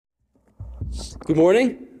Good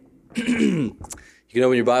morning. You can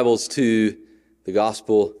open your Bibles to the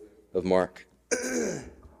Gospel of Mark.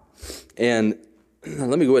 And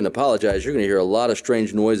let me go ahead and apologize. You're going to hear a lot of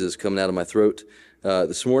strange noises coming out of my throat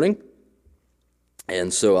this morning.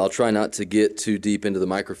 And so I'll try not to get too deep into the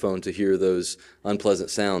microphone to hear those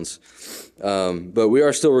unpleasant sounds. But we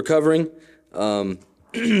are still recovering from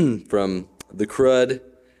the crud,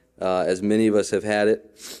 as many of us have had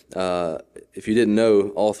it. If you didn't know,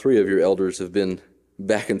 all three of your elders have been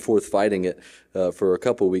back and forth fighting it for a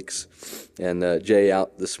couple weeks, and Jay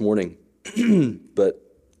out this morning. But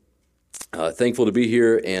thankful to be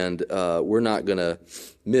here, and we're not going to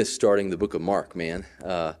miss starting the book of Mark, man.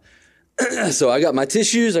 So I got my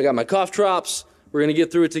tissues, I got my cough drops. We're going to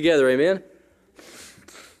get through it together, amen?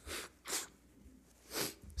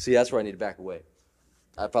 See, that's where I need to back away.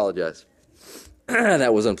 I apologize.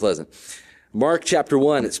 That was unpleasant. Mark chapter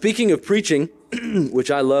 1. Speaking of preaching,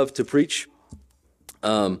 which I love to preach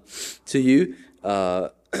to you,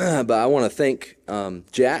 but I want to thank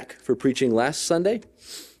Jack for preaching last Sunday,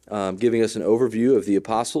 giving us an overview of the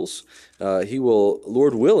apostles. He will,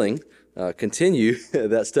 Lord willing, continue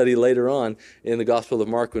that study later on in the Gospel of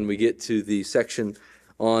Mark when we get to the section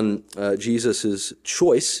on Jesus'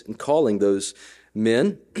 choice and calling those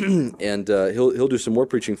men, and he'll do some more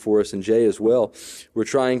preaching for us, and Jay as well. We're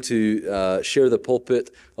trying to share the pulpit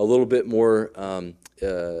a little bit more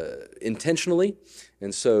intentionally,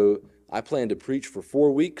 and so I plan to preach for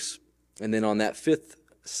 4 weeks, and then on that fifth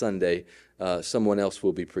Sunday, someone else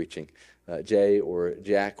will be preaching, Jay or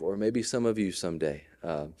Jack, or maybe some of you someday.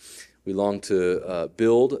 We long to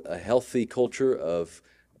build a healthy culture of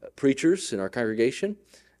preachers in our congregation,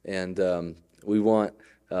 and we want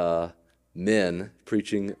men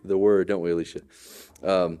preaching the word, don't we, Alicia?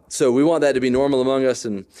 So we want that to be normal among us,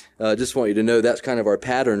 and just want you to know that's kind of our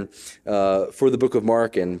pattern for the book of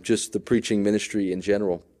Mark and just the preaching ministry in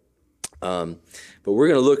general. But we're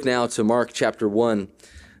going to look now to Mark chapter 1,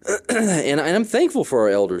 and I'm thankful for our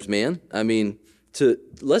elders, man. I mean,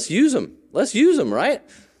 let's use them. Let's use them, right?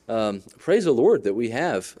 Praise the Lord that we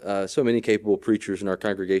have so many capable preachers in our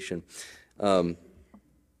congregation.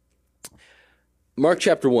 Mark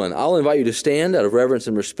chapter 1. I'll invite you to stand out of reverence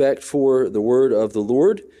and respect for the word of the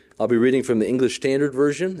Lord. I'll be reading from the English Standard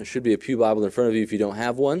Version. There should be a pew Bible in front of you if you don't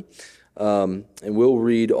have one. And we'll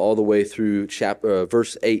read all the way through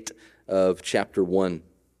verse 8 of chapter 1.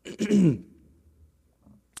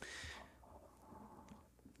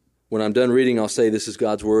 When I'm done reading, I'll say, "This is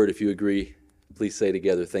God's word." If you agree, please say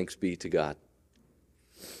together, "Thanks be to God."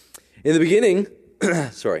 In the beginning,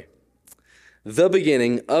 the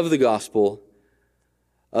beginning of the gospel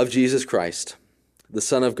of Jesus Christ, the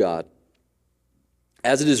Son of God.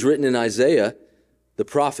 As it is written in Isaiah, the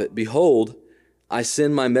prophet, "Behold, I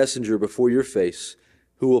send my messenger before your face,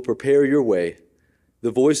 who will prepare your way,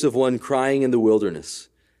 the voice of one crying in the wilderness,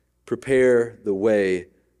 prepare the way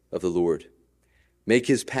of the Lord. Make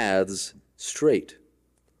his paths straight."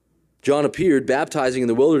 John appeared, baptizing in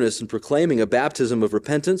the wilderness and proclaiming a baptism of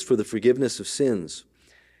repentance for the forgiveness of sins.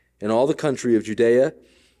 And all the country of Judea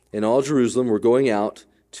and all Jerusalem were going out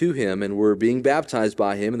to him and were being baptized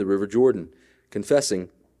by him in the river Jordan, confessing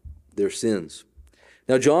their sins.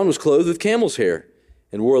 Now John was clothed with camel's hair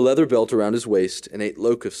and wore a leather belt around his waist and ate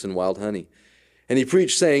locusts and wild honey. And he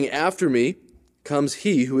preached, saying, "After me comes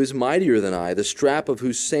he who is mightier than I, the strap of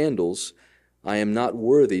whose sandals I am not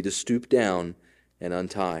worthy to stoop down and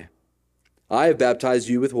untie. I have baptized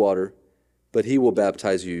you with water, but he will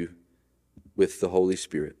baptize you with the Holy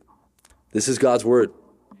Spirit." This is God's word.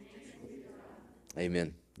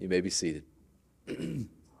 Amen. You may be seated.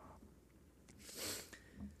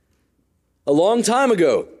 A long time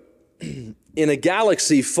ago, in a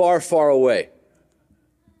galaxy far, far away,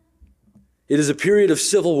 it is a period of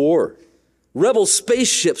civil war. Rebel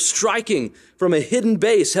spaceships striking from a hidden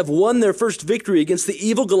base have won their first victory against the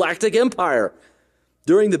evil galactic empire.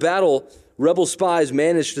 During the battle, rebel spies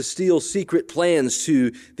managed to steal secret plans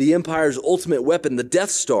to the Empire's ultimate weapon, the Death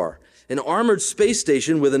Star, an armored space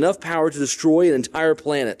station with enough power to destroy an entire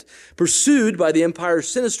planet. Pursued by the Empire's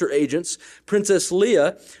sinister agents, Princess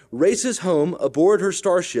Leia races home aboard her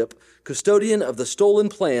starship, custodian of the stolen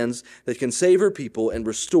plans that can save her people and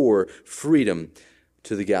restore freedom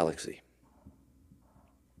to the galaxy.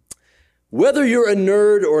 Whether you're a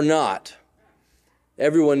nerd or not,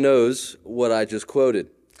 everyone knows what I just quoted.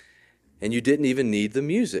 And you didn't even need the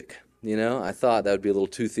music. You know, I thought that would be a little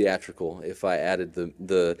too theatrical if I added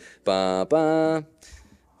the ba-ba.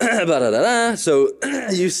 So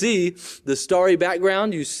you see the starry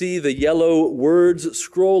background. You see the yellow words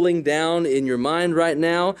scrolling down in your mind right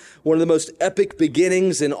now. One of the most epic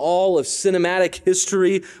beginnings in all of cinematic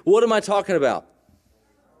history. What am I talking about?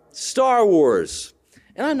 Star Wars.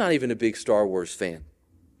 And I'm not even a big Star Wars fan.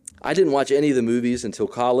 I didn't watch any of the movies until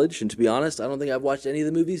college. And to be honest, I don't think I've watched any of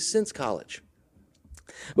the movies since college.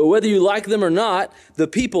 But whether you like them or not, the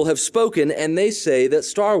people have spoken and they say that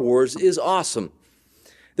Star Wars is awesome.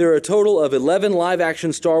 There are a total of 11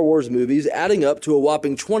 live-action Star Wars movies, adding up to a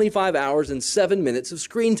whopping 25 hours and 7 minutes of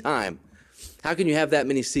screen time. How can you have that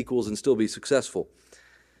many sequels and still be successful?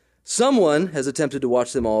 Someone has attempted to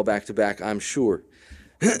watch them all back to back, I'm sure.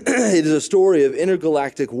 It is a story of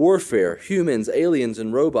intergalactic warfare, humans, aliens,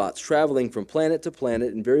 and robots traveling from planet to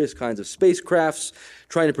planet in various kinds of spacecrafts,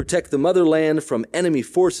 trying to protect the motherland from enemy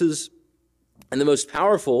forces. And the most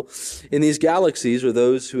powerful in these galaxies are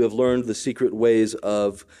those who have learned the secret ways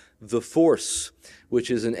of the Force,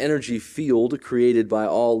 which is an energy field created by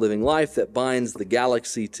all living life that binds the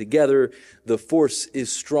galaxy together. The Force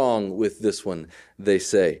is strong with this one, they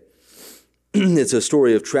say. It's a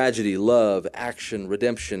story of tragedy, love, action,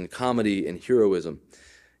 redemption, comedy, and heroism.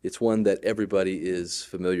 It's one that everybody is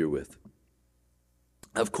familiar with.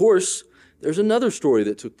 Of course, there's another story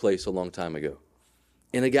that took place a long time ago,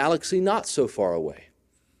 in a galaxy not so far away.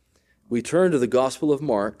 We turn to the Gospel of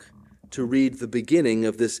Mark to read the beginning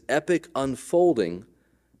of this epic unfolding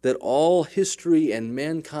that all history and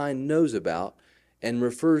mankind knows about and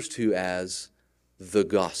refers to as the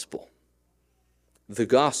gospel. The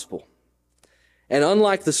gospel. And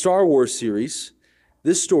unlike the Star Wars series,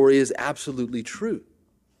 this story is absolutely true.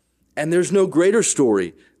 And there's no greater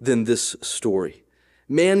story than this story.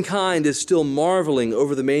 Mankind is still marveling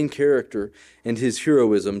over the main character and his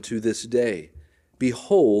heroism to this day.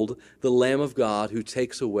 Behold the Lamb of God who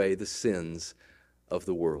takes away the sins of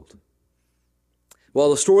the world. While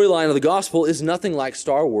the storyline of the gospel is nothing like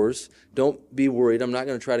Star Wars, don't be worried. I'm not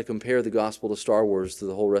going to try to compare the gospel to Star Wars to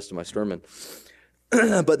the whole rest of my sermon.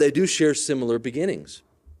 But they do share similar beginnings.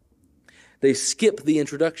 They skip the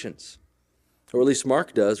introductions, or at least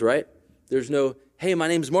Mark does, right? There's no, hey, my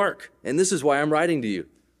name's Mark, and this is why I'm writing to you.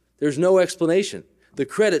 There's no explanation. The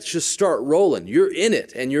credits just start rolling. You're in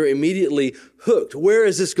it, and you're immediately hooked. Where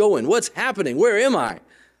is this going? What's happening? Where am I?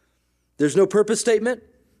 There's no purpose statement,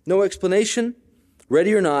 no explanation.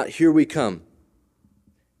 Ready or not, here we come.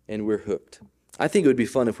 And we're hooked. I think it would be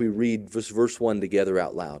fun if we read verse 1 together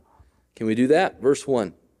out loud. Can we do that? Verse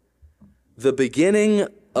 1. The beginning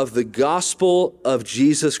of the gospel of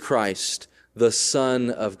Jesus Christ, the Son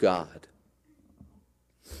of God.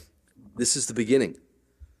 This is the beginning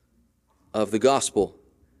of the gospel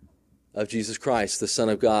of Jesus Christ, the Son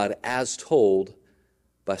of God, as told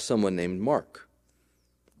by someone named Mark.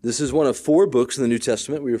 This is one of 4 books in the New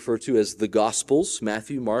Testament we refer to as the Gospels: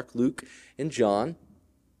 Matthew, Mark, Luke, and John.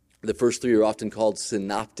 The first 3 are often called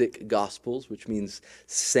synoptic gospels, which means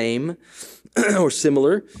same or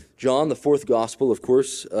similar. John, the 4th gospel, of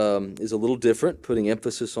course, is a little different, putting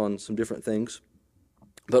emphasis on some different things.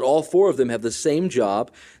 But all 4 of them have the same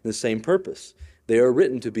job and the same purpose. They are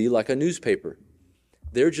written to be like a newspaper.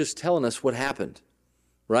 They're just telling us what happened,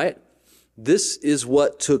 right? This is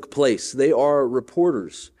what took place. They are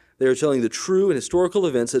reporters. They are telling the true and historical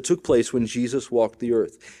events that took place when Jesus walked the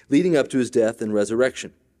earth, leading up to his death and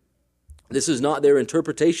resurrection. This is not their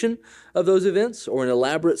interpretation of those events or an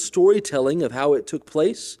elaborate storytelling of how it took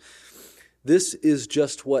place. This is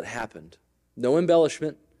just what happened. No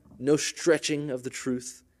embellishment, no stretching of the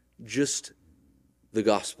truth, just the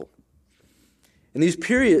gospel. And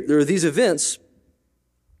these events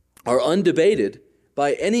are undebated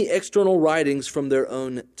by any external writings from their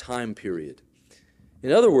own time period.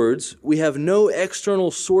 In other words, we have no external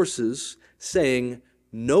sources saying,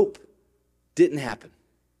 nope, didn't happen.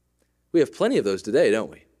 We have plenty of those today,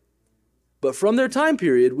 don't we? But from their time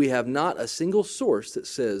period, we have not a single source that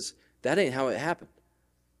says, that ain't how it happened.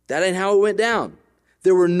 That ain't how it went down.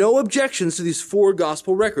 There were no objections to these 4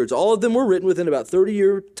 gospel records. All of them were written within about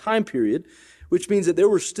 30-year time period, which means that there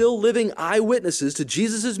were still living eyewitnesses to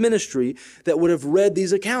Jesus' ministry that would have read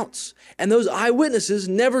these accounts. And those eyewitnesses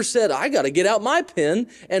never said, I got to get out my pen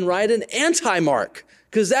and write an anti-mark,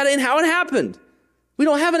 because that ain't how it happened. We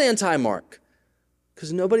don't have an anti-mark.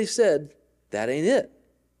 Because nobody said, that ain't it.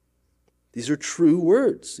 These are true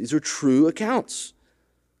words. These are true accounts.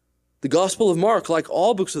 The Gospel of Mark, like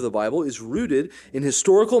all books of the Bible, is rooted in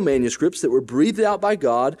historical manuscripts that were breathed out by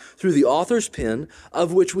God through the author's pen,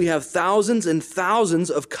 of which we have thousands and thousands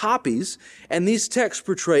of copies, and these texts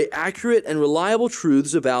portray accurate and reliable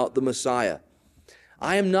truths about the Messiah.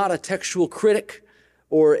 I am not a textual critic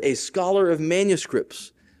or a scholar of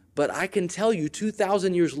manuscripts, But I can tell you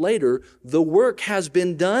 2,000 years later, the work has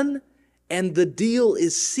been done and the deal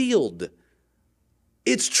is sealed.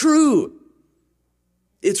 It's true.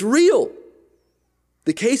 It's real.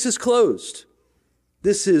 The case is closed.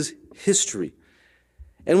 This is history.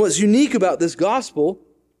 And what's unique about this gospel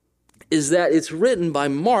is that it's written by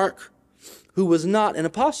Mark, who was not an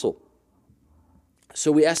apostle.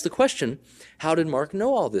 So we ask the question, how did Mark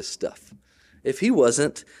know all this stuff? If he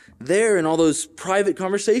wasn't there in all those private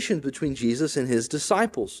conversations between Jesus and his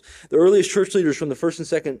disciples. The earliest church leaders from the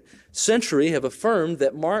 1st and 2nd century have affirmed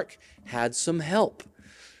that Mark had some help.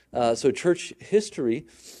 So church history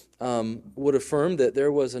would affirm that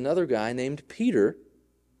there was another guy named Peter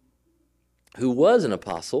who was an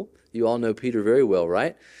apostle. You all know Peter very well,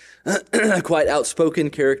 right? Quite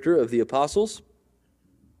outspoken character of the apostles,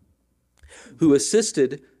 who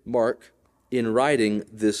assisted Mark in writing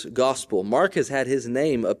this gospel. Mark has had his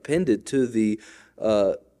name appended to the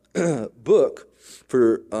book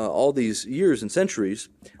for all these years and centuries,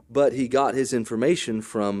 but he got his information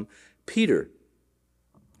from Peter.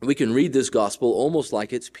 We can read this gospel almost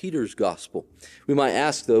like it's Peter's gospel. We might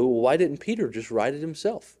ask, though, why didn't Peter just write it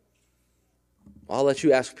himself? I'll let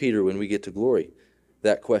you ask Peter when we get to glory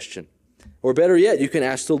that question. Or better yet, you can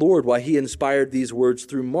ask the Lord why he inspired these words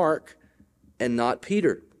through Mark and not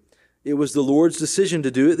Peter. It was the Lord's decision to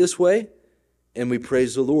do it this way, and we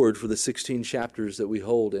praise the Lord for the 16 chapters that we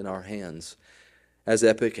hold in our hands, as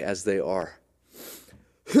epic as they are.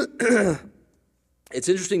 It's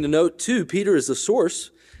interesting to note, too, Peter is the source,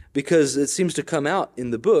 because it seems to come out in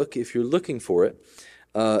the book, if you're looking for it.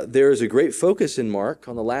 There is a great focus in Mark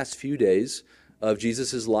on the last few days of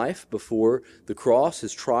Jesus' life before the cross,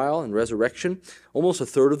 his trial and resurrection. Almost a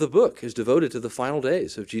third of the book is devoted to the final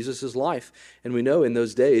days of Jesus' life. And we know in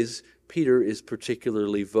those days, Peter is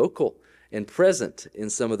particularly vocal and present in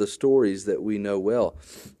some of the stories that we know well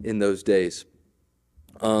in those days.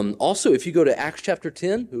 Also, if you go to Acts chapter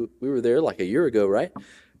 10, we were there like a year ago, right?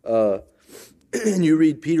 And you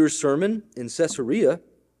read Peter's sermon in Caesarea,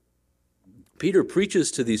 Peter preaches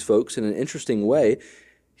to these folks in an interesting way.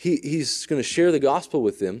 He's going to share the gospel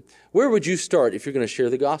with them. Where would you start if you're going to share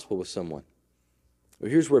the gospel with someone? Well,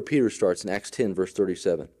 here's where Peter starts in Acts 10, verse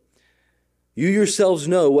 37. You yourselves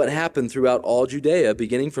know what happened throughout all Judea,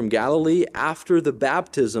 beginning from Galilee after the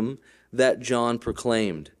baptism that John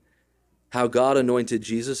proclaimed, how God anointed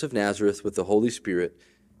Jesus of Nazareth with the Holy Spirit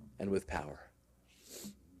and with power.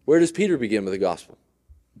 Where does Peter begin with the gospel?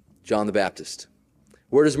 John the Baptist.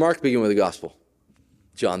 Where does Mark begin with the gospel?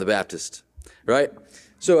 John the Baptist, right?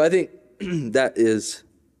 So I think that is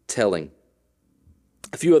telling.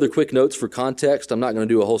 A few other quick notes for context. I'm not going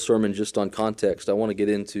to do a whole sermon just on context. I want to get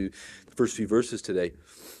into the first few verses today.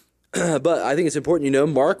 But I think it's important you know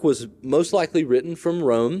Mark was most likely written from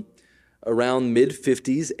Rome around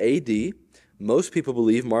mid-50s AD. Most people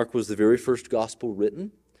believe Mark was the very first gospel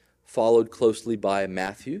written, followed closely by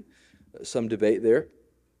Matthew. Some debate there.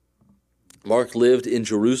 Mark lived in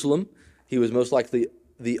Jerusalem. He was most likely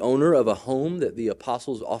the owner of a home that the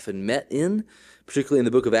apostles often met in, particularly in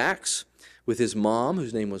the book of Acts, with his mom,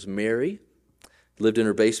 whose name was Mary. Lived in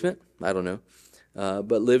her basement, I don't know,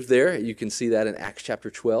 but lived there. You can see that in Acts chapter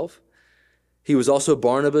 12. He was also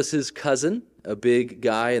Barnabas' cousin, a big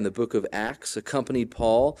guy in the book of Acts, accompanied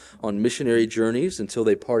Paul on missionary journeys until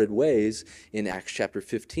they parted ways in Acts chapter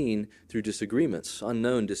 15 through disagreements,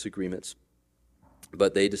 unknown disagreements.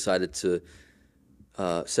 But they decided to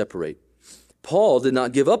separate. Paul did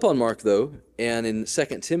not give up on Mark, though, and in 2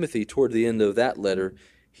 Timothy, toward the end of that letter,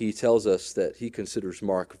 he tells us that he considers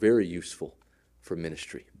Mark very useful for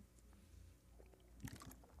ministry.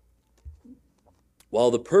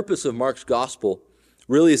 While the purpose of Mark's gospel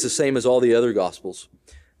really is the same as all the other gospels,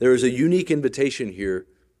 there is a unique invitation here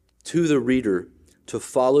to the reader to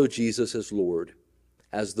follow Jesus as Lord,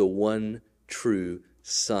 as the one true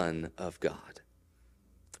Son of God.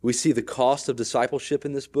 We see the cost of discipleship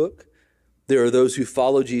in this book. There are those who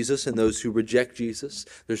follow Jesus and those who reject Jesus.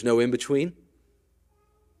 There's no in-between.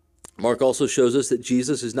 Mark also shows us that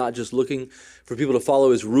Jesus is not just looking for people to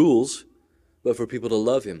follow his rules, but for people to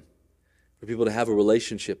love him, for people to have a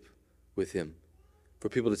relationship with him, for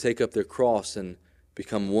people to take up their cross and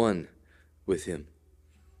become one with him.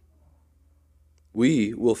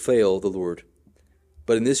 We will fail the Lord,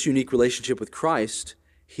 but in this unique relationship with Christ,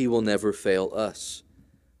 he will never fail us.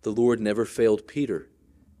 The Lord never failed Peter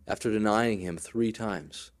after denying him 3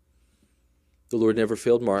 times. The Lord never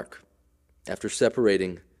failed Mark after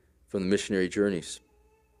separating from the missionary journeys.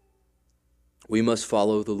 We must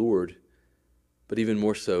follow the Lord, but even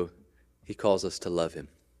more so, he calls us to love him.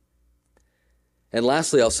 And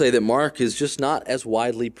lastly, I'll say that Mark is just not as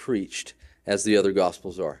widely preached as the other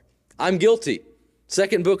Gospels are. I'm guilty.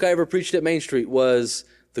 Second book I ever preached at Main Street was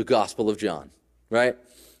the Gospel of John, right?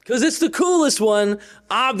 Because it's the coolest one,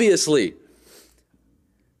 obviously.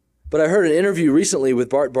 But I heard an interview recently with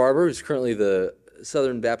Bart Barber, who's currently the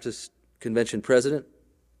Southern Baptist Convention president.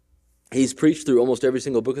 He's preached through almost every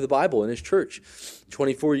single book of the Bible in his church.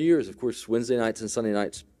 24 years, of course, Wednesday nights and Sunday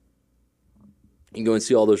nights. You can go and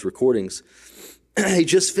see all those recordings. He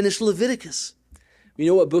just finished Leviticus. You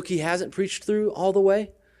know what book he hasn't preached through all the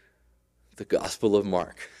way? The Gospel of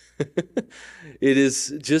Mark. It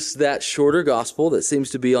is just that shorter gospel that seems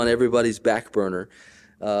to be on everybody's back burner.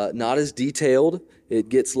 Not as detailed, it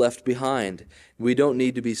gets left behind. We don't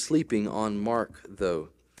need to be sleeping on Mark, though.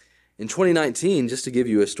 In 2019, just to give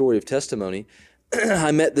you a story of testimony,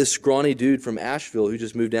 I met this scrawny dude from Asheville who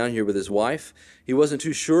just moved down here with his wife. He wasn't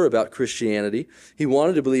too sure about Christianity. He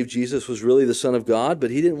wanted to believe Jesus was really the Son of God,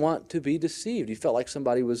 but he didn't want to be deceived. He felt like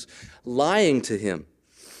somebody was lying to him.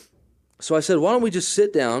 So I said, why don't we just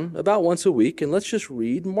sit down about once a week and let's just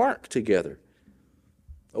read Mark together.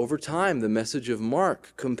 Over time, the message of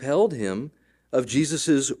Mark compelled him of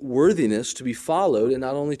Jesus' worthiness to be followed, and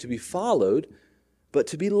not only to be followed, but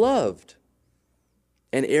to be loved.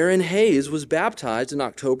 And Aaron Hayes was baptized in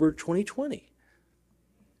October 2020.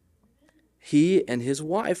 He and his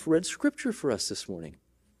wife read Scripture for us this morning.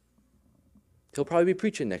 He'll probably be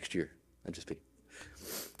preaching next year. I'm just kidding.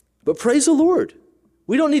 But praise the Lord.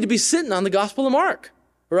 We don't need to be sitting on the Gospel of Mark,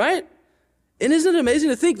 right? And isn't it amazing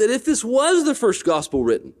to think that if this was the first gospel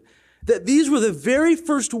written, that these were the very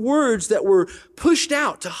first words that were pushed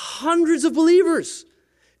out to hundreds of believers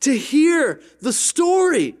to hear the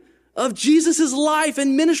story of Jesus' life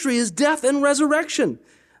and ministry, his death and resurrection.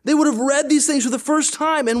 They would have read these things for the first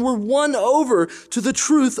time and were won over to the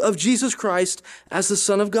truth of Jesus Christ as the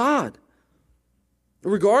Son of God.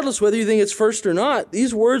 Regardless whether you think it's first or not,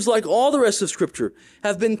 these words, like all the rest of Scripture,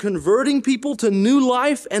 have been converting people to new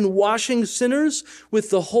life and washing sinners with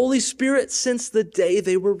the Holy Spirit since the day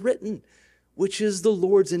they were written, which is the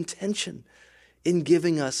Lord's intention in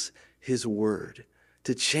giving us his word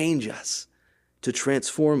to change us, to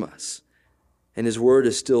transform us. And his word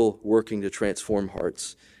is still working to transform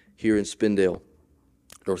hearts here in Spindale,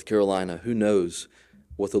 North Carolina. Who knows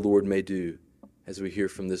what the Lord may do as we hear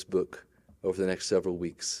from this book over the next several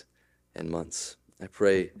weeks and months. I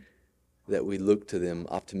pray that we look to them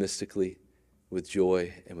optimistically, with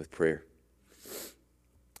joy and with prayer.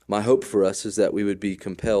 My hope for us is that we would be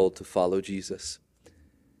compelled to follow Jesus.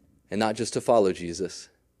 And not just to follow Jesus,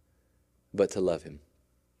 but to love him.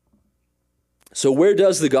 So where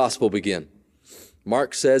does the gospel begin?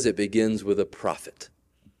 Mark says it begins with a prophet.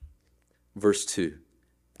 Verse 2,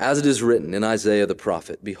 as it is written in Isaiah the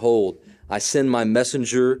prophet, behold, I send my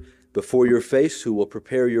messenger before your face, who will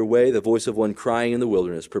prepare your way, the voice of one crying in the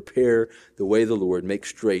wilderness, prepare the way of the Lord, make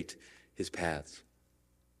straight his paths.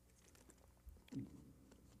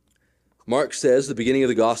 Mark says the beginning of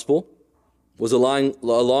the gospel was a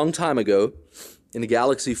long time ago in a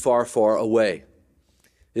galaxy far, far away.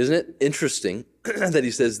 Isn't it interesting that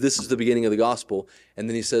he says this is the beginning of the gospel, and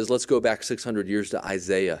then he says, let's go back 600 years to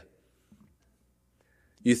Isaiah.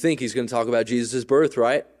 You think he's going to talk about Jesus' birth,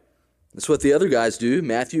 right? That's what the other guys do.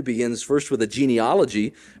 Matthew begins first with a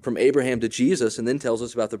genealogy from Abraham to Jesus and then tells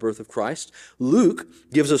us about the birth of Christ. Luke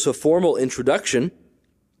gives us a formal introduction,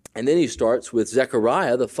 and then he starts with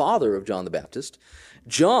Zechariah, the father of John the Baptist.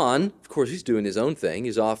 John, of course, he's doing his own thing.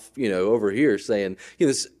 He's off, over here saying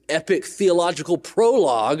this epic theological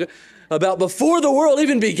prologue about before the world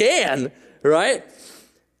even began, right?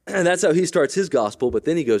 And that's how he starts his gospel, but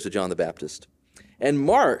then he goes to John the Baptist. And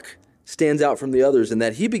Mark stands out from the others in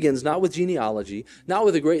that he begins not with genealogy, not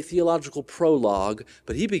with a great theological prologue,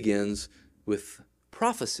 but he begins with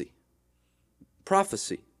prophecy.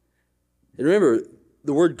 Prophecy. And remember,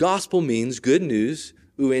 the word gospel means good news,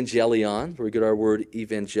 euangelion, where we get our word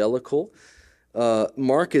evangelical.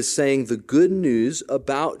 Mark is saying the good news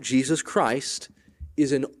about Jesus Christ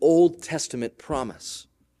is an Old Testament promise.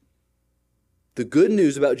 The good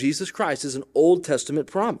news about Jesus Christ is an Old Testament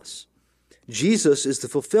promise. Jesus is the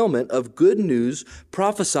fulfillment of good news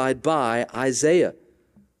prophesied by Isaiah.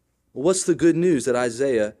 Well, what's the good news that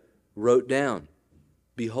Isaiah wrote down?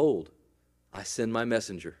 Behold, I send my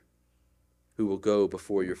messenger who will go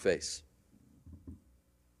before your face.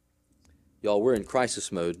 Y'all, we're in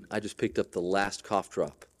crisis mode. I just picked up the last cough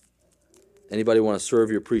drop. Anybody want to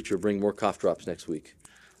serve your preacher, bring more cough drops next week?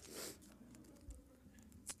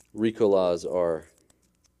 Ricolas are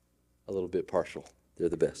a little bit partial. They're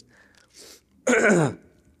the best.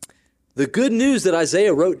 The good news that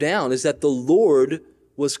Isaiah wrote down is that the Lord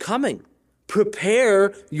was coming,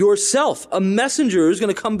 prepare yourself. A messenger is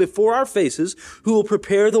going to come before our faces who will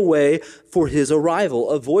prepare the way for his arrival.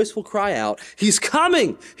 A voice will cry out, he's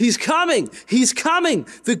coming, he's coming, he's coming.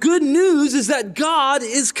 The good news is that God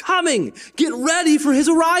is coming. Get ready for his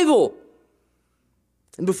arrival.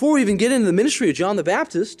 And before we even get into the ministry of John the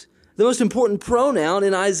Baptist, the most important pronoun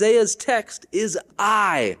in Isaiah's text is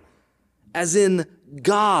I, as in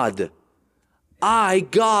God. I,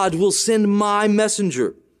 God, will send my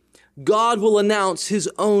messenger. God will announce his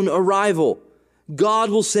own arrival. God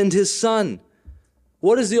will send his son.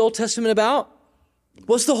 What is the Old Testament about?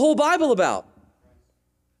 What's the whole Bible about?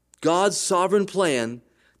 God's sovereign plan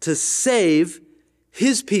to save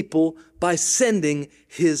his people by sending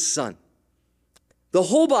his son. The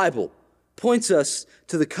whole Bible points us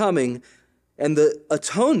to the coming and the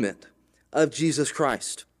atonement of Jesus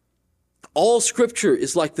Christ. All Scripture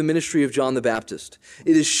is like the ministry of John the Baptist.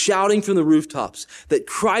 It is shouting from the rooftops that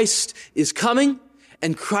Christ is coming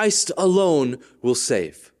and Christ alone will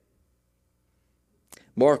save.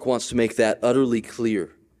 Mark wants to make that utterly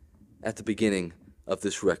clear at the beginning of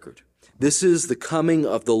this record. This is the coming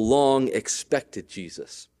of the long-expected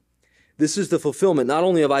Jesus. This is the fulfillment not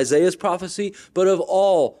only of Isaiah's prophecy, but of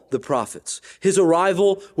all the prophets. His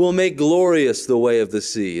arrival will make glorious the way of the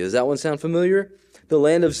sea. Does that one sound familiar? The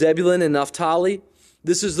land of Zebulun and Naphtali.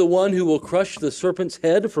 This is the one who will crush the serpent's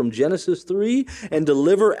head from Genesis 3 and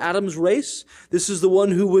deliver Adam's race. This is the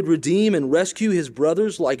one who would redeem and rescue his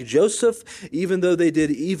brothers like Joseph, even though they did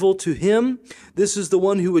evil to him. This is the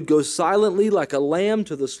one who would go silently like a lamb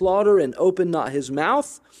to the slaughter and open not his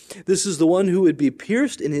mouth. This is the one who would be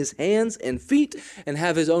pierced in his hands and feet and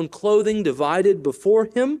have his own clothing divided before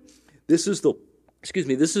him. This is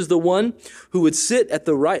the one who would sit at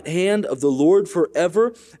the right hand of the Lord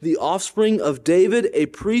forever, the offspring of David, a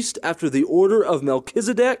priest after the order of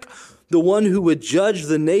Melchizedek, the one who would judge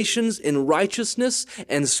the nations in righteousness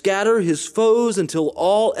and scatter his foes until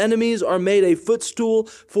all enemies are made a footstool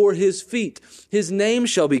for his feet. His name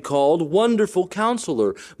shall be called Wonderful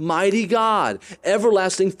Counselor, Mighty God,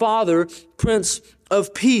 Everlasting Father, Prince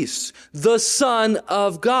of Peace. The Son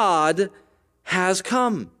of God has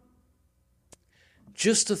come.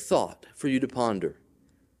 Just a thought for you to ponder.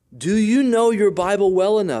 Do you know your Bible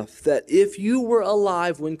well enough that if you were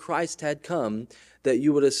alive when Christ had come, that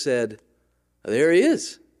you would have said, there he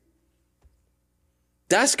is.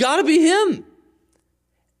 That's got to be him.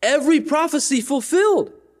 Every prophecy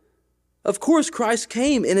fulfilled. Of course, Christ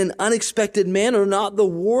came in an unexpected manner, not the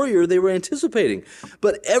warrior they were anticipating.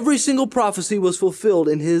 But every single prophecy was fulfilled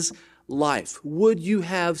in his life. Would you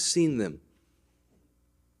have seen them?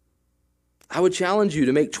 I would challenge you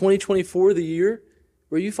to make 2024 the year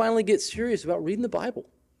where you finally get serious about reading the Bible.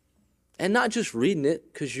 And not just reading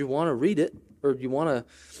it because you want to read it or you want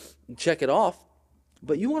to check it off,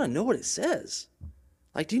 but you want to know what it says.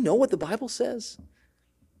 Like, do you know what the Bible says?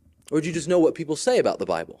 Or do you just know what people say about the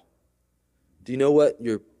Bible? Do you know what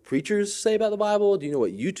your preachers say about the Bible? Do you know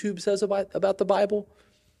what YouTube says about the Bible?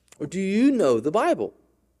 Or do you know the Bible?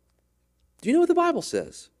 Do you know what the Bible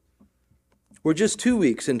says? We're just 2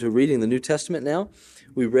 weeks into reading the New Testament now.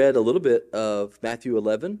 We read a little bit of Matthew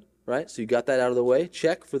 11, right? So you got that out of the way.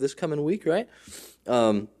 Check for this coming week, right?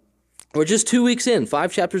 We're just 2 weeks in,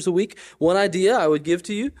 5 chapters a week. One idea I would give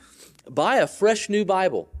to you, buy a fresh new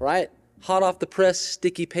Bible, right? Hot off the press,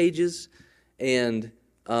 sticky pages, and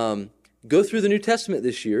go through the New Testament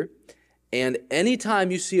this year. And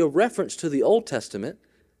anytime you see a reference to the Old Testament,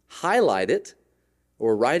 highlight it,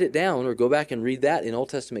 or write it down, or go back and read that in Old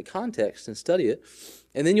Testament context and study it.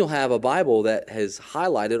 And then you'll have a Bible that has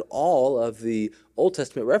highlighted all of the Old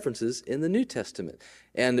Testament references in the New Testament.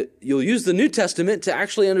 And you'll use the New Testament to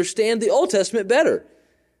actually understand the Old Testament better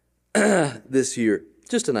this year.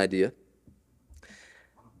 Just an idea.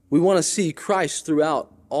 We want to see Christ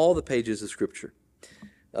throughout all the pages of Scripture.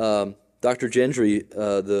 Dr. Gentry,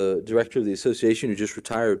 the director of the association who just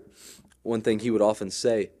retired, one thing he would often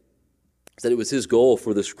say that it was his goal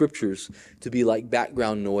for the Scriptures to be like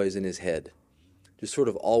background noise in his head, just sort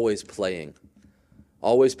of always playing,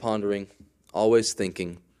 always pondering, always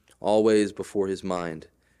thinking, always before his mind.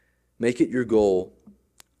 Make it your goal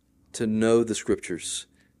to know the Scriptures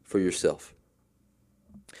for yourself.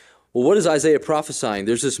 Well, what is Isaiah prophesying?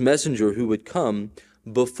 There's this messenger who would come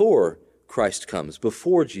before Christ comes,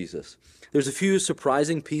 before Jesus. There's a few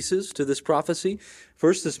surprising pieces to this prophecy.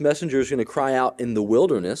 First, this messenger is going to cry out in the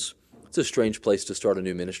wilderness. It's a strange place to start a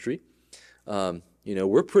new ministry.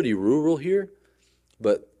 We're pretty rural here,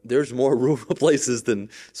 but there's more rural places than...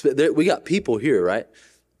 We got people here, right?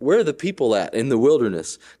 Where are the people at in the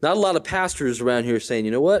wilderness? Not a lot of pastors around here saying,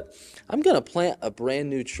 you know what? I'm going to plant a brand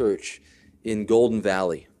new church in Golden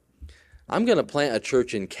Valley. I'm going to plant a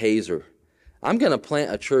church in Kaiser. I'm going to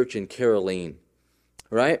plant a church in Caroline,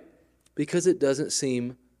 right? Because it doesn't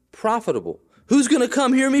seem profitable. Who's going to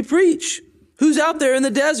come hear me preach? Who's out there in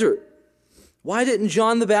the desert? Why didn't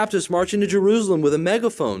John the Baptist march into Jerusalem with a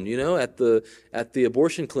megaphone, at the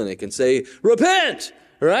abortion clinic and say, repent,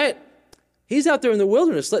 right? He's out there in the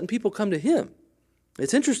wilderness letting people come to him.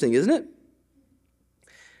 It's interesting, isn't it?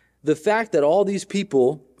 The fact that all these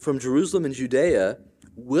people from Jerusalem and Judea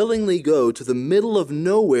willingly go to the middle of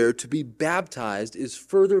nowhere to be baptized is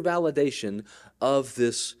further validation of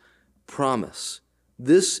this promise.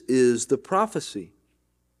 This is the prophecy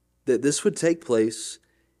that this would take place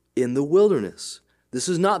in the wilderness. This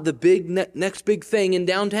is not the next big thing in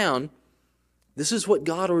downtown. This is what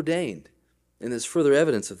God ordained, and there's further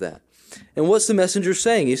evidence of that. And what's the messenger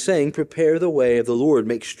saying? He's saying, prepare the way of the Lord,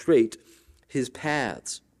 make straight his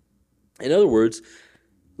paths. In other words,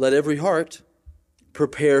 let every heart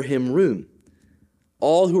prepare him room.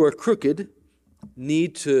 All who are crooked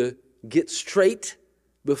need to get straight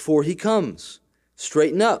before he comes.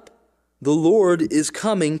 Straighten up. The Lord is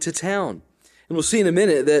coming to town. And we'll see in a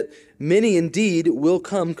minute that many indeed will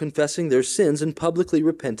come confessing their sins and publicly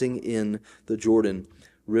repenting in the Jordan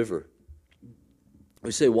River.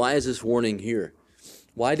 We say, why is this warning here?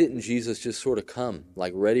 Why didn't Jesus just sort of come,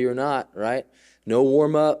 like ready or not, right? No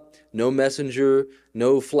warm up, no messenger,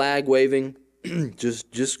 no flag waving,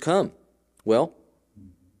 just come. Well,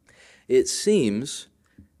 it seems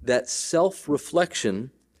that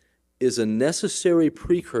self-reflection is a necessary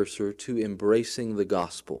precursor to embracing the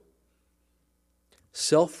gospel.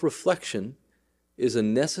 Self-reflection is a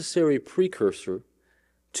necessary precursor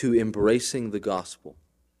to embracing the gospel.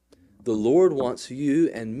 The Lord wants you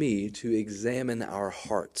and me to examine our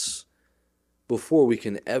hearts before we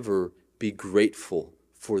can ever be grateful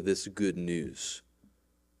for this good news.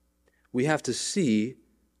 We have to see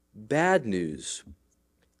bad news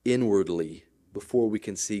inwardly before we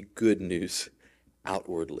can see good news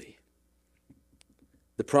outwardly.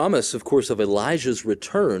 The promise, of course, of Elijah's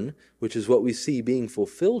return, which is what we see being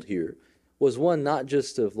fulfilled here, was one not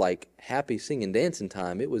just of like happy singing dancing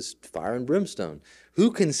time. It was fire and brimstone.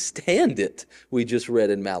 Who can stand it? We just read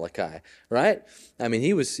in Malachi, right? I mean,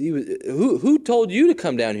 who told you to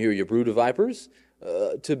come down here, you brood of vipers,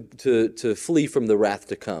 to flee from the wrath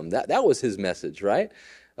to come? That was his message, right?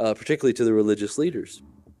 Particularly to the religious leaders.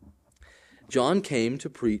 John came to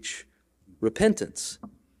preach repentance.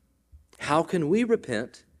 How can we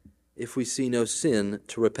repent if we see no sin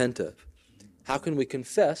to repent of? How can we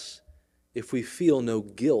confess if we feel no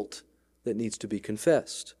guilt that needs to be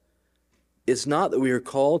confessed? It's not that we are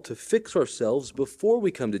called to fix ourselves before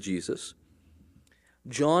we come to Jesus.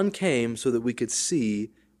 John came so that we could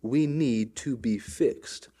see we need to be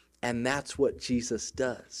fixed. And that's what Jesus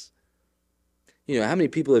does. How many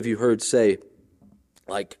people have you heard say,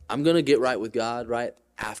 like, I'm going to get right with God, right,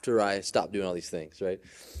 after I stop doing all these things, right?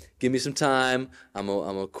 Give me some time. I'm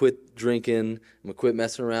gonna quit drinking. I'm gonna quit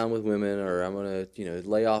messing around with women, or I'm gonna,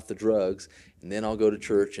 lay off the drugs, and then I'll go to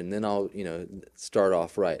church, and then I'll, start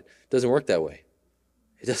off right. It doesn't work that way.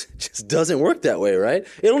 It just doesn't work that way, right?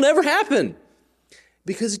 It'll never happen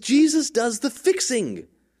because Jesus does the fixing.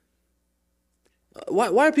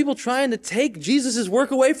 Why are people trying to take Jesus'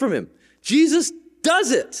 work away from him? Jesus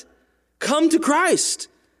does it. Come to Christ,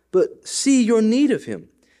 but see your need of him.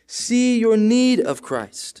 See your need of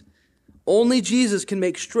Christ. Only Jesus can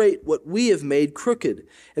make straight what we have made crooked,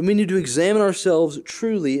 and we need to examine ourselves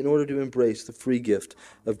truly in order to embrace the free gift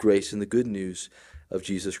of grace and the good news of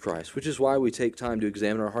Jesus Christ, which is why we take time to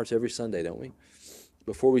examine our hearts every Sunday, don't we?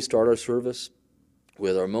 Before we start our service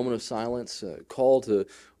with our moment of silence, call to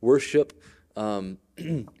worship, when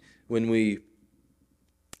we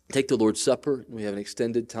take the Lord's Supper, we have an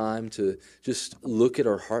extended time to just look at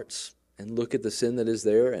our hearts and look at the sin that is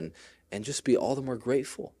there and just be all the more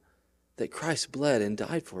grateful that Christ bled and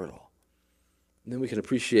died for it all. And then we can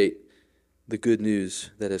appreciate the good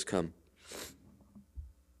news that has come.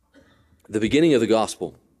 The beginning of the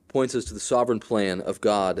gospel points us to the sovereign plan of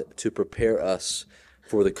God to prepare us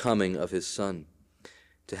for the coming of his Son,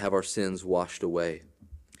 to have our sins washed away.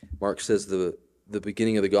 Mark says the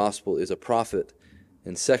beginning of the gospel is a prophet,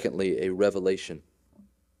 and secondly, a revelation.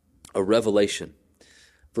 A revelation.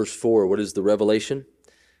 Verse 4, what is the revelation?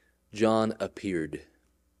 John appeared.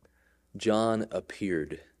 John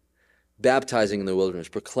appeared, baptizing in the wilderness,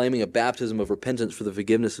 proclaiming a baptism of repentance for the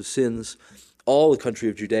forgiveness of sins. All the country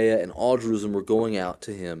of Judea and all Jerusalem were going out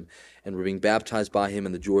to him and were being baptized by him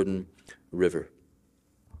in the Jordan River.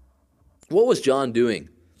 What was John doing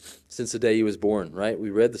since the day he was born, right? We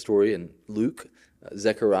read the story in Luke,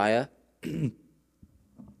 Zechariah.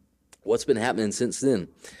 What's been happening since then?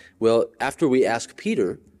 Well, after we ask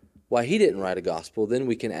Peter why he didn't write a gospel, then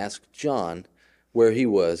we can ask John where he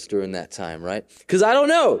was during that time, right? Because I don't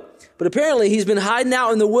know, but apparently he's been hiding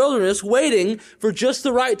out in the wilderness waiting for just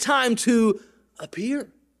the right time to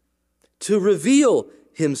appear, to reveal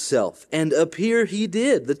himself. And appear he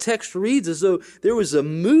did. The text reads as though there was a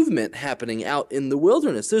movement happening out in the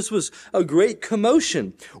wilderness. This was a great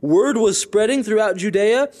commotion. Word was spreading throughout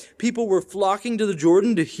Judea. People were flocking to the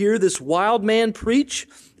Jordan to hear this wild man preach.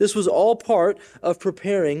 This was all part of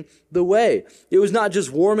preparing the way. It was not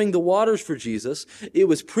just warming the waters for Jesus. It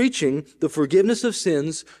was preaching the forgiveness of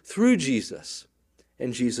sins through Jesus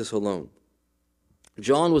and Jesus alone.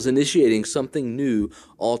 John was initiating something new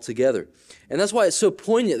altogether. And that's why it's so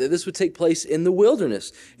poignant that this would take place in the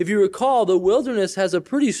wilderness. If you recall, the wilderness has a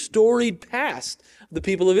pretty storied past of the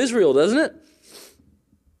people of Israel, doesn't it?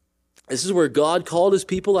 This is where God called his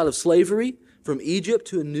people out of slavery from Egypt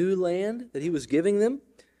to a new land that he was giving them.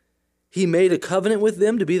 He made a covenant with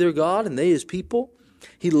them to be their God and they his people.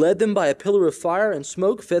 He led them by a pillar of fire and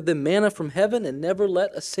smoke, fed them manna from heaven, and never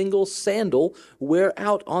let a single sandal wear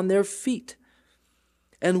out on their feet.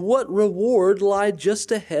 And what reward lied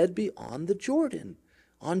just ahead beyond the Jordan?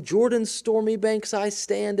 On Jordan's stormy banks I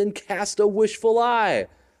stand and cast a wishful eye.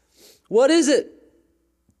 What is it?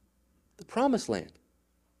 The promised land.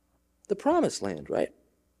 The promised land, right?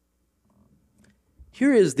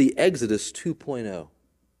 Here is the Exodus 2.0.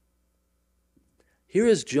 Here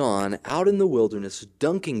is John out in the wilderness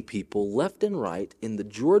dunking people left and right in the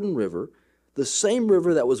Jordan River, the same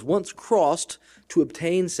river that was once crossed to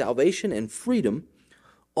obtain salvation and freedom.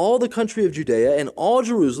 All the country of Judea and all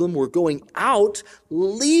Jerusalem were going out,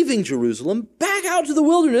 leaving Jerusalem, back out to the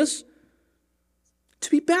wilderness to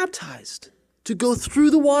be baptized, to go through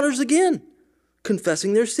the waters again,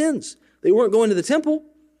 confessing their sins. They weren't going to the temple.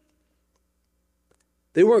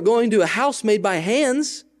 They weren't going to a house made by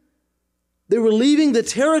hands. They were leaving the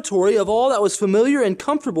territory of all that was familiar and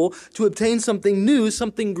comfortable to obtain something new,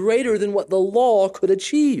 something greater than what the law could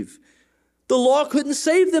achieve. The law couldn't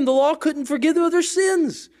save them. The law couldn't forgive them of their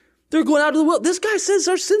sins. They're going out to the world. This guy says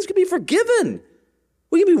our sins can be forgiven.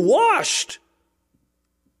 We can be washed.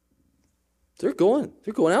 They're going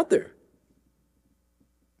out there.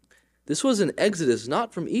 This was an exodus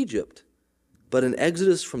not from Egypt, but an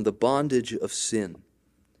exodus from the bondage of sin.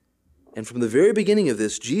 And from the very beginning of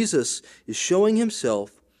this, Jesus is showing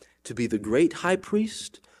himself to be the great high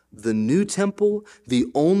priest, the new temple, the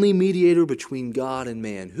only mediator between God and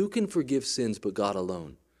man. Who can forgive sins but God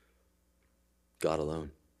alone? God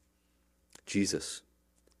alone. Jesus.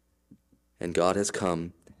 And God has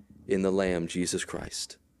come in the Lamb, Jesus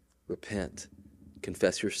Christ. Repent,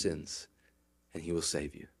 confess your sins, and he will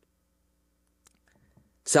save you.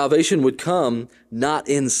 Salvation would come not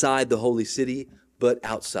inside the holy city, but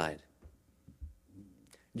outside.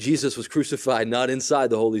 Jesus was crucified not inside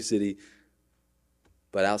the holy city,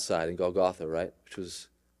 but outside in Golgotha, right? Which was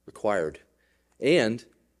required. And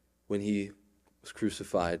when he was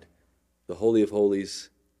crucified, the Holy of Holies,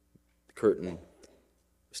 the curtain,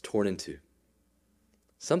 was torn in two.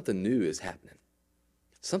 Something new is happening.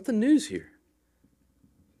 Something new's here.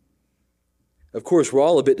 Of course, we're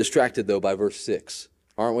all a bit distracted, though, by verse 6,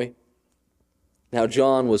 aren't we? Now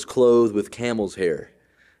John was clothed with camel's hair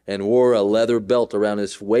and wore a leather belt around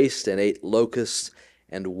his waist and ate locusts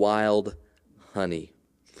and wild honey.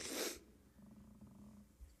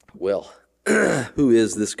 Well, who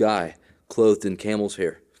is this guy clothed in camel's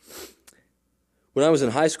hair? When I was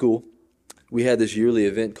in high school, we had this yearly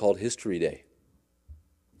event called History Day.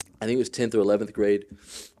 I think it was 10th or 11th grade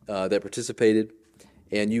that participated,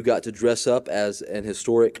 and you got to dress up as an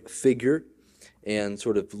historic figure and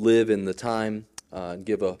sort of live in the time and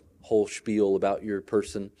give a whole spiel about your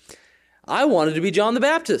person. I wanted to be John the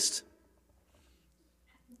Baptist.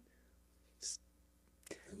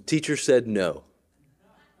 Teacher said no.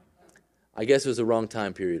 I guess it was the wrong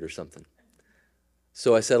time period or something.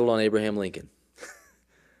 So I settled on Abraham Lincoln.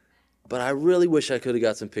 But I really wish I could have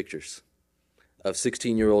got some pictures of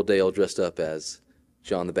 16-year-old Dale dressed up as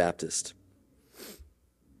John the Baptist.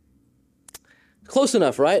 Close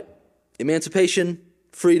enough, right? Emancipation,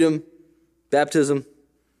 freedom, baptism.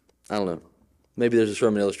 I don't know. Maybe there's a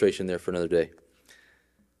sermon illustration there for another day.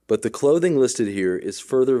 But the clothing listed here is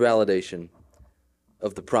further validation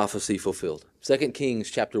of the prophecy fulfilled. 2 Kings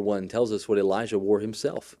chapter 1 tells us what Elijah wore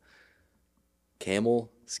himself.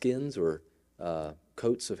 Camel skins or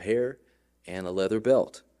coats of hair and a leather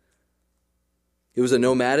belt. It was a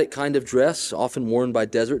nomadic kind of dress, often worn by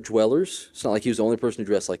desert dwellers. It's not like he was the only person who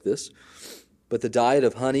dressed like this. But the diet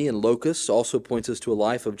of honey and locusts also points us to a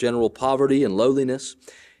life of general poverty and lowliness.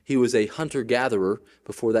 He was a hunter-gatherer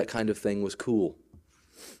before that kind of thing was cool.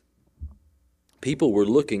 People were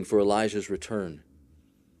looking for Elijah's return.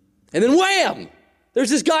 And then wham! There's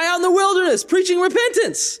this guy out in the wilderness preaching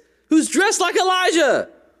repentance who's dressed like Elijah.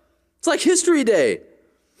 It's like History Day.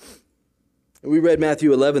 We read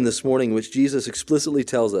Matthew 11 this morning, which Jesus explicitly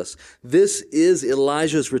tells us, this is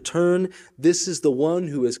Elijah's return. This is the one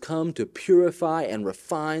who has come to purify and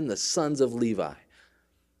refine the sons of Levi.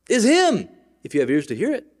 It's him. If you have ears to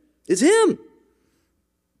hear it, it's him.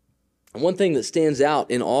 And one thing that stands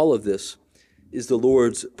out in all of this is the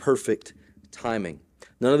Lord's perfect timing.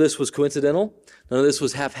 None of this was coincidental. None of this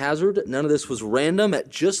was haphazard. None of this was random. At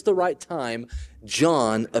just the right time,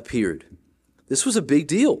 John appeared. This was a big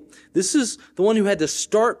deal. This is the one who had to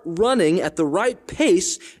start running at the right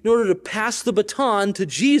pace in order to pass the baton to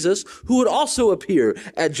Jesus, who would also appear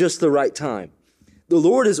at just the right time. The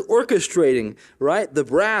Lord is orchestrating, right, the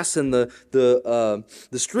brass and the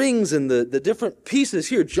strings and the different pieces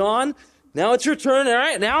here. John, now it's your turn. All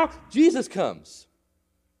right, now Jesus comes.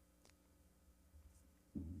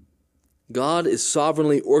 God is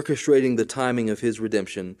sovereignly orchestrating the timing of his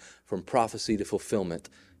redemption from prophecy to fulfillment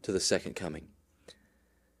to the second coming.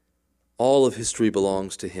 All of history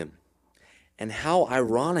belongs to him. And how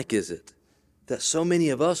ironic is it that so many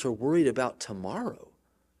of us are worried about tomorrow?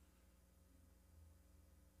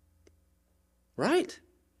 Right?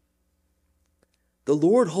 The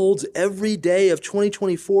Lord holds every day of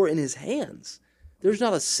 2024 in his hands. There's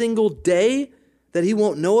not a single day that he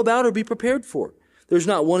won't know about or be prepared for. There's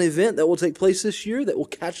not one event that will take place this year that will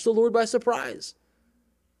catch the Lord by surprise.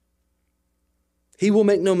 He will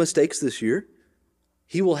make no mistakes this year.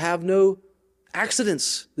 He will have no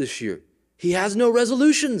accidents this year. He has no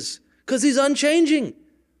resolutions because he's unchanging.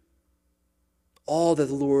 All that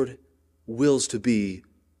the Lord wills to be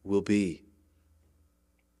will be.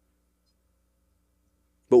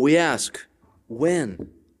 But we ask, when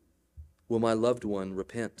will my loved one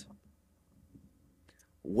repent?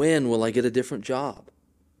 When will I get a different job?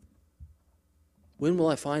 When will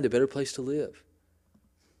I find a better place to live?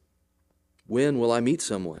 When will I meet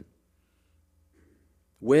someone?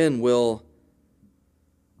 When will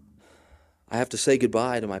I have to say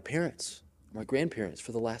goodbye to my parents, my grandparents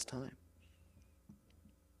for the last time?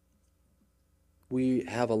 We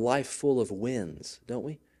have a life full of wins, don't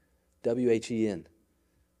we? W-H-E-N.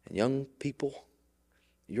 And young people,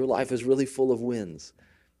 your life is really full of wins.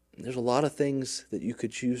 And there's a lot of things that you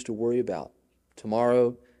could choose to worry about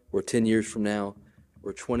tomorrow or 10 years from now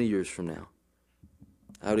or 20 years from now.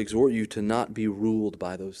 I would exhort you to not be ruled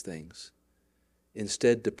by those things.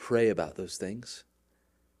 Instead, to pray about those things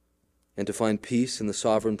and to find peace in the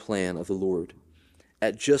sovereign plan of the Lord.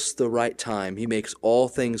 At just the right time, he makes all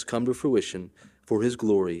things come to fruition for his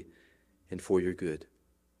glory and for your good.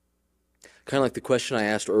 Kind of like the question I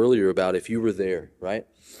asked earlier about if you were there, right?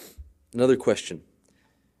 Another question.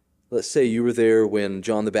 Let's say you were there when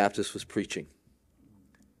John the Baptist was preaching.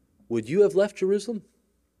 Would you have left Jerusalem?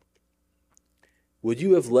 Would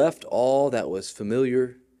you have left all that was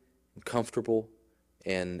familiar and comfortable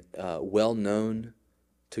and well-known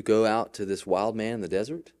to go out to this wild man in the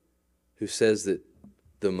desert who says that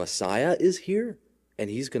the Messiah is here and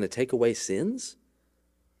he's going to take away sins?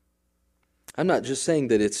 I'm not just saying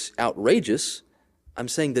that it's outrageous. I'm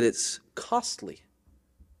saying that it's costly.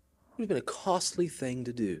 It would have been a costly thing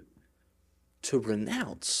to do, to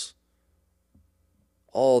renounce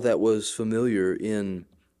all that was familiar in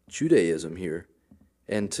Judaism here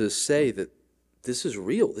and to say that this is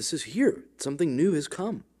real, this is here, something new has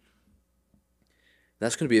come.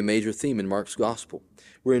 That's going to be a major theme in Mark's gospel.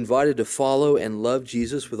 We're invited to follow and love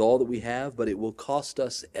Jesus with all that we have, but it will cost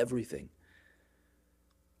us everything.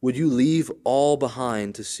 Would you leave all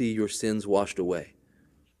behind to see your sins washed away?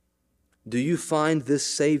 Do you find this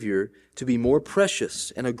Savior to be more precious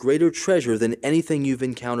and a greater treasure than anything you've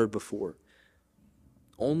encountered before?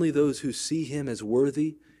 Only those who see him as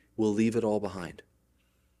worthy will leave it all behind.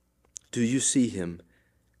 Do you see him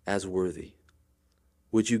as worthy?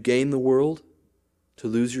 Would you gain the world to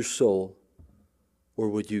lose your soul, or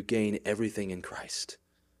would you gain everything in Christ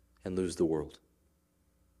and lose the world?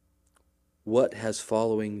 What has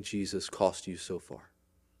following Jesus cost you so far?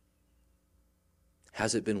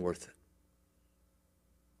 Has it been worth it?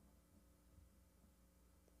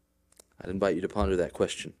 I'd invite you to ponder that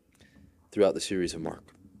question throughout the series of Mark.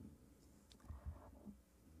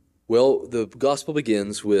 Well, the gospel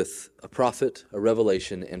begins with a prophet, a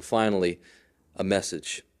revelation, and finally, a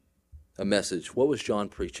message. A message. What was John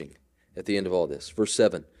preaching at the end of all this? Verse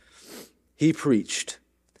 7. He preached,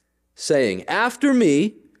 saying, "After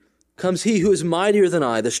me comes he who is mightier than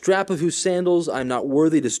I, the strap of whose sandals I am not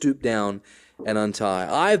worthy to stoop down and untie.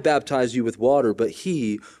 I have baptized you with water, but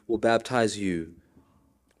he will baptize you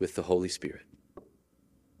with the Holy Spirit."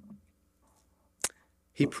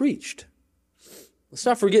 he preached. Let's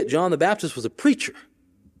not forget, John the Baptist was a preacher.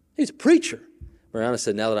 He's a preacher. Mariana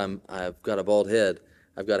said, now that I've got a bald head,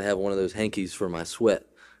 I've got to have one of those hankies for my sweat.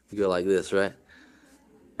 You go like this, right?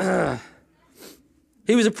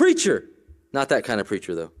 He was a preacher. Not that kind of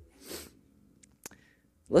preacher, though.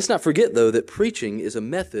 Let's not forget, though, that preaching is a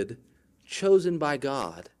method chosen by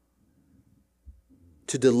God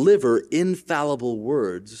to deliver infallible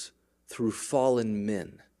words through fallen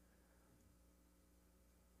men.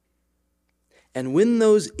 And when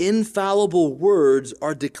those infallible words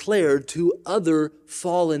are declared to other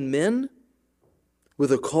fallen men,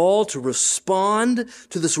 with a call to respond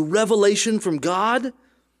to this revelation from God,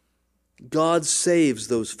 God saves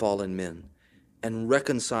those fallen men and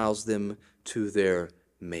reconciles them to their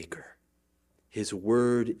Maker. His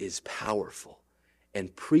word is powerful,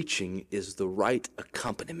 and preaching is the right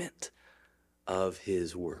accompaniment of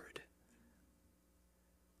his word.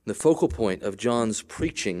 The focal point of John's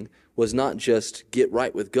preaching was not just get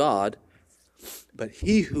right with God, but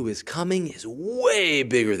he who is coming is way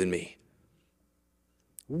bigger than me,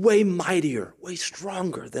 way mightier, way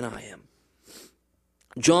stronger than I am.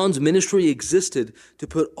 John's ministry existed to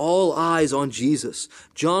put all eyes on Jesus.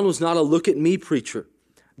 John was not a look at me preacher.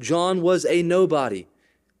 John was a nobody.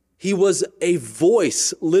 He was a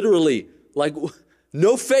voice, literally, like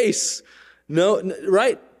no face, no,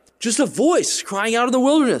 right? Just a voice crying out in the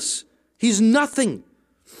wilderness. He's nothing.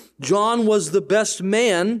 John was the best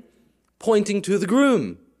man pointing to the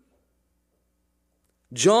groom.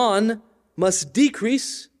 John must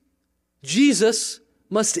decrease. Jesus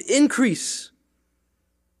must increase.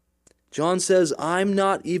 John says, I'm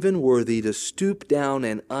not even worthy to stoop down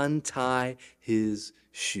and untie his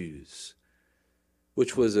shoes,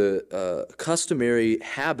 which was a customary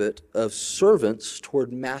habit of servants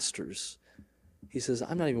toward masters. He says,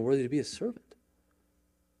 I'm not even worthy to be a servant,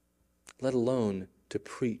 let alone to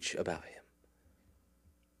preach about him.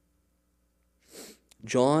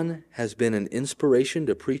 John has been an inspiration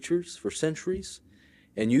to preachers for centuries,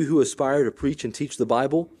 and you who aspire to preach and teach the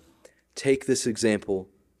Bible, take this example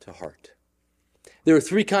to heart. There are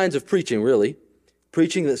three kinds of preaching, really.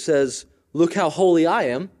 Preaching that says, look how holy I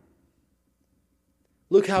am,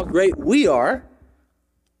 look how great we are,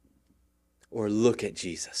 or look at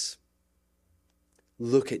Jesus.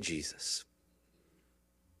 Look at Jesus.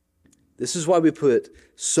 This is why we put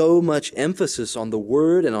so much emphasis on the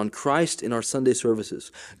Word and on Christ in our Sunday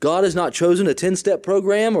services. God has not chosen a 10-step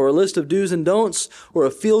program or a list of do's and don'ts or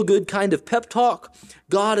a feel-good kind of pep talk.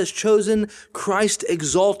 God has chosen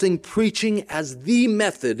Christ-exalting preaching as the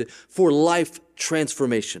method for life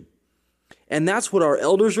transformation. And that's what our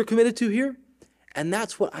elders are committed to here. And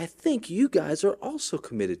that's what I think you guys are also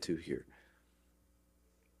committed to here.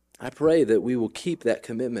 I pray that we will keep that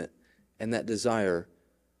commitment and that desire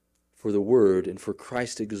for the Word and for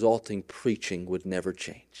Christ-exalting preaching would never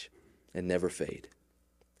change and never fade.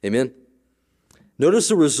 Amen? Notice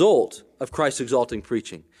the result of Christ-exalting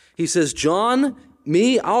preaching. He says, John,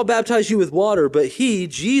 me, I'll baptize you with water, but he,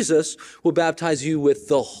 Jesus, will baptize you with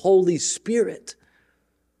the Holy Spirit.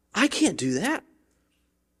 I can't do that.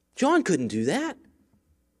 John couldn't do that.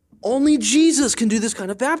 Only Jesus can do this kind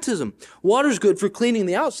of baptism. Water's good for cleaning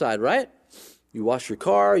the outside, right? You wash your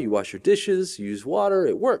car, you wash your dishes, you use water,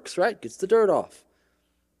 it works, right? Gets the dirt off.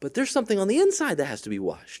 But there's something on the inside that has to be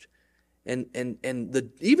washed. And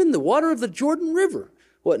even the water of the Jordan River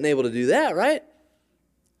wasn't able to do that, right?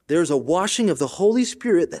 There's a washing of the Holy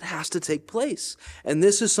Spirit that has to take place. And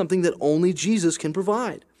this is something that only Jesus can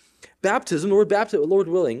provide. Baptism, Lord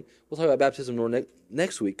willing, we'll talk about baptism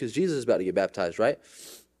next week because Jesus is about to get baptized, right?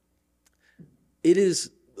 It is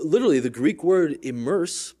literally the Greek word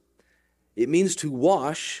immerse. It means to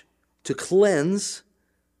wash, to cleanse,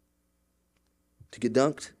 to get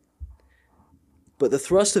dunked. But the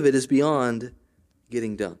thrust of it is beyond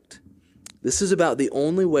getting dunked. This is about the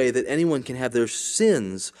only way that anyone can have their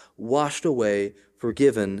sins washed away,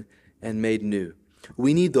 forgiven, and made new.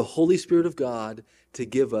 We need the Holy Spirit of God to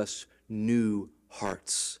give us new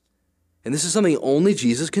hearts. And this is something only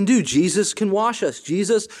Jesus can do. Jesus can wash us.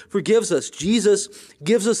 Jesus forgives us. Jesus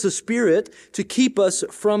gives us the Spirit to keep us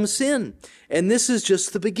from sin. And this is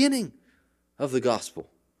just the beginning of the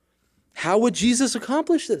gospel. How would Jesus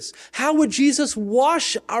accomplish this? How would Jesus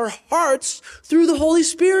wash our hearts through the Holy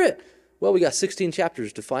Spirit? Well, we got 16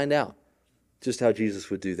 chapters to find out just how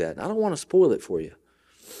Jesus would do that. And I don't want to spoil it for you,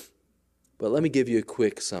 but let me give you a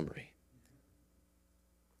quick summary.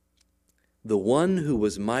 The one who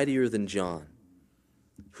was mightier than John,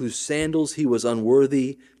 whose sandals he was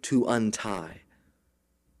unworthy to untie,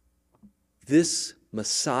 this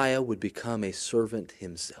Messiah would become a servant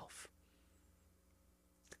himself.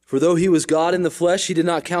 For though he was God in the flesh, he did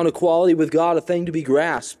not count equality with God a thing to be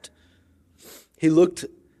grasped. He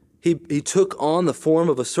took on the form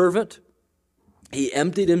of a servant. He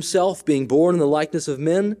emptied himself, being born in the likeness of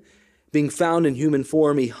men. Being found in human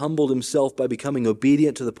form, he humbled himself by becoming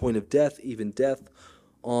obedient to the point of death, even death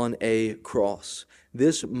on a cross.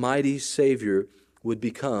 This mighty Savior would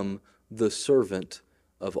become the servant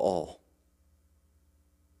of all.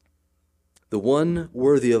 The one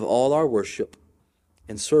worthy of all our worship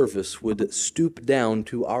and service would stoop down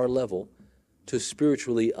to our level to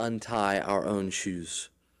spiritually untie our own shoes.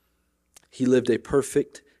 He lived a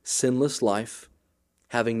perfect, sinless life,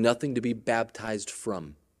 having nothing to be baptized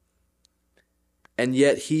from. And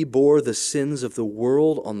yet he bore the sins of the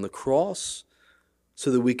world on the cross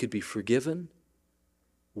so that we could be forgiven,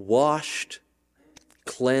 washed,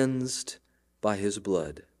 cleansed by his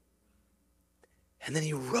blood. And then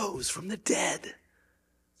he rose from the dead.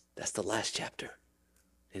 That's the last chapter.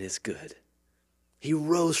 And it's good. He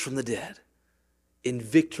rose from the dead in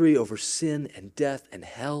victory over sin and death and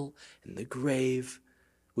hell and the grave.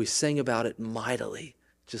 We sang about it mightily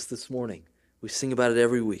just this morning. We sing about it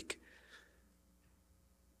every week.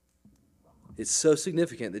 It's so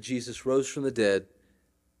significant that Jesus rose from the dead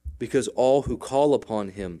because all who call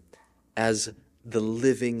upon him as the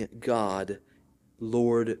living God,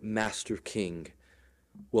 Lord, Master, King,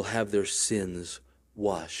 will have their sins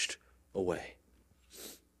washed away.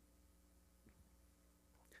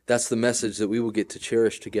 That's the message that we will get to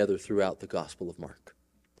cherish together throughout the Gospel of Mark.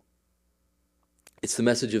 It's the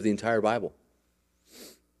message of the entire Bible.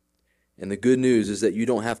 And the good news is that you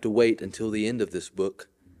don't have to wait until the end of this book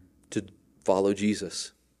to follow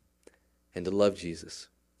Jesus and to love Jesus.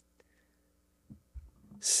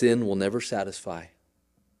 Sin will never satisfy.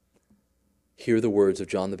 Hear the words of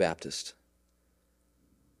John the Baptist.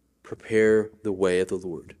 Prepare the way of the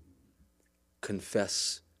Lord.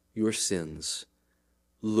 Confess your sins.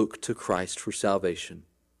 Look to Christ for salvation.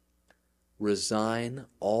 Resign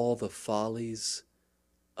all the follies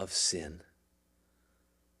of sin.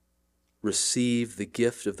 Receive the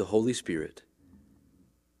gift of the Holy Spirit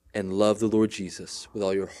and love the Lord Jesus with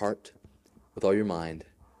all your heart, with all your mind,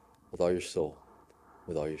 with all your soul,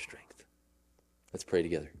 with all your strength. Let's pray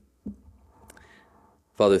together.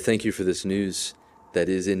 Father, thank you for this news that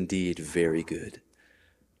is indeed very good.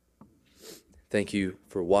 Thank you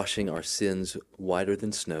for washing our sins whiter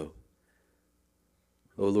than snow.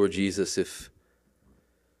 Oh Lord Jesus, if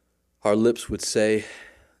our lips would say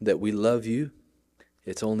that we love you,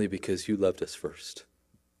 it's only because you loved us first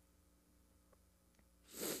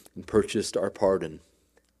and purchased our pardon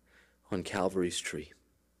on Calvary's tree.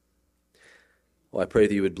 Oh, I pray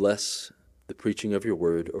that you would bless the preaching of your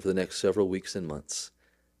word over the next several weeks and months,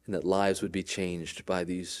 and that lives would be changed by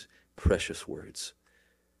these precious words.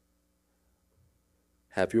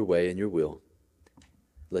 Have your way and your will.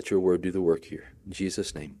 Let your word do the work here. In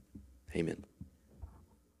Jesus' name, amen.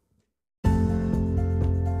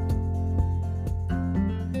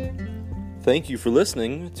 Thank you for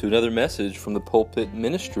listening to another message from the pulpit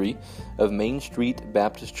ministry of Main Street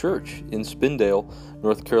Baptist Church in Spindale,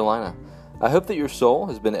 North Carolina. I hope that your soul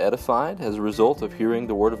has been edified as a result of hearing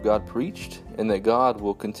the Word of God preached, and that God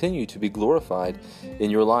will continue to be glorified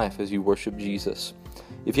in your life as you worship Jesus.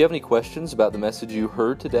 If you have any questions about the message you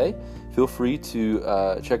heard today, feel free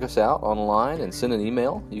to check us out online and send an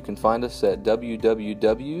email. You can find us at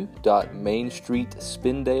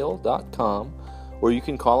www.mainstreetspindale.com, or you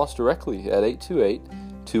can call us directly at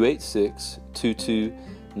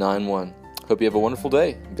 828-286-2291. Hope you have a wonderful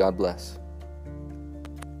day. God bless.